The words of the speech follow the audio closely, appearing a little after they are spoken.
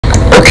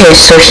Okay,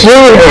 so here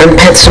we are in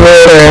Pet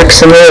Simulator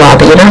X in the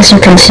lobby, and as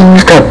you can see,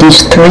 we've got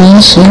these 3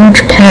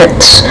 huge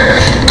pets.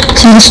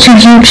 See these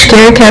 2 huge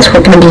scary cats?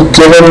 We're going to be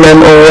giving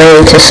them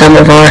away to some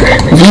of our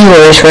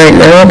viewers right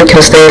now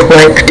because they've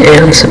liked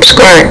and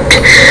subscribed.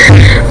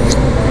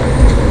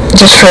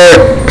 Just for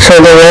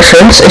further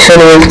reference, if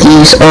any of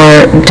these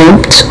are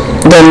duped,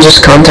 then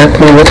just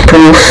contact me with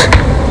proof,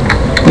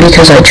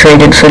 because I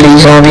traded for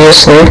these,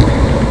 obviously.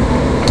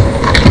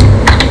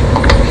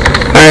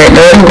 Alright,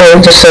 now I'm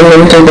going to send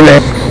them through the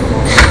net.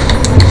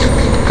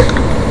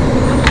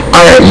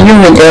 Alright, here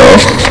we go.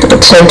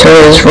 Let's enter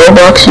his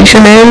Roblox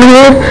username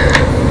here.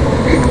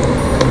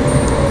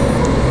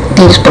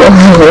 These both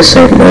have the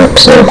same map,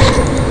 so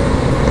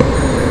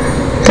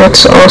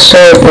let's also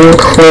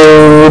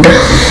include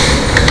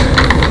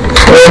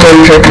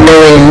 400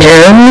 million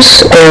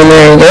gems, and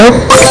there you go.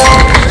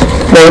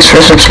 Thanks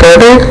for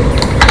subscribing.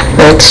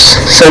 Let's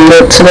send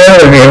it to the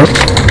other viewer.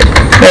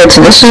 Alright,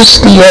 so this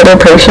is the other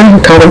person who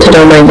commented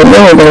on my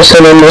video. We're going to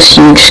send in this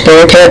huge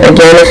scare cat.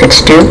 Again, if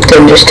it's duped,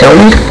 then just tell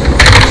me.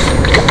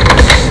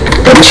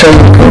 I'm showing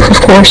you proof, of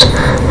course.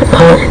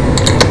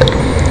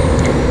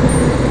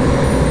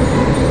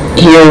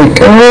 Here we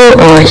go.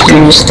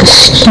 Here's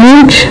this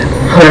huge.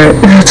 Alright,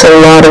 that's a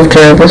lot of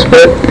gems,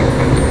 but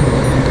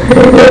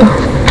there we go.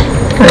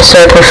 I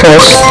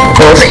sacrificed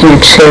both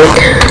huge sake.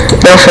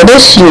 Now for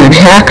this huge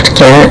hacked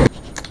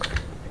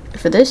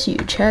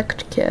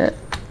cat,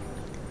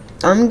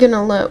 I'm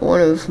gonna let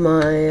one of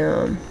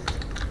my,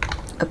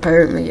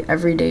 apparently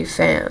everyday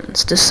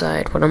fans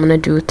decide what I'm gonna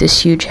do with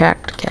this huge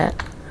hacked cat.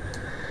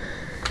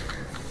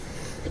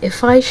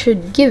 If I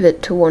should give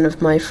it to one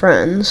of my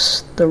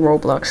friends, the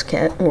Roblox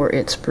cat, or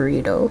its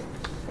burrito,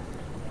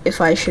 if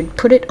I should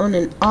put it on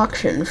an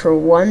auction for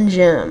 1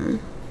 gem,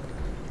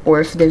 or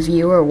if the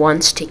viewer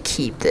wants to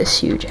keep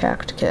this huge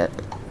hacked cat.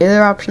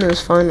 Either option is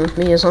fine with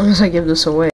me as long as I give this away.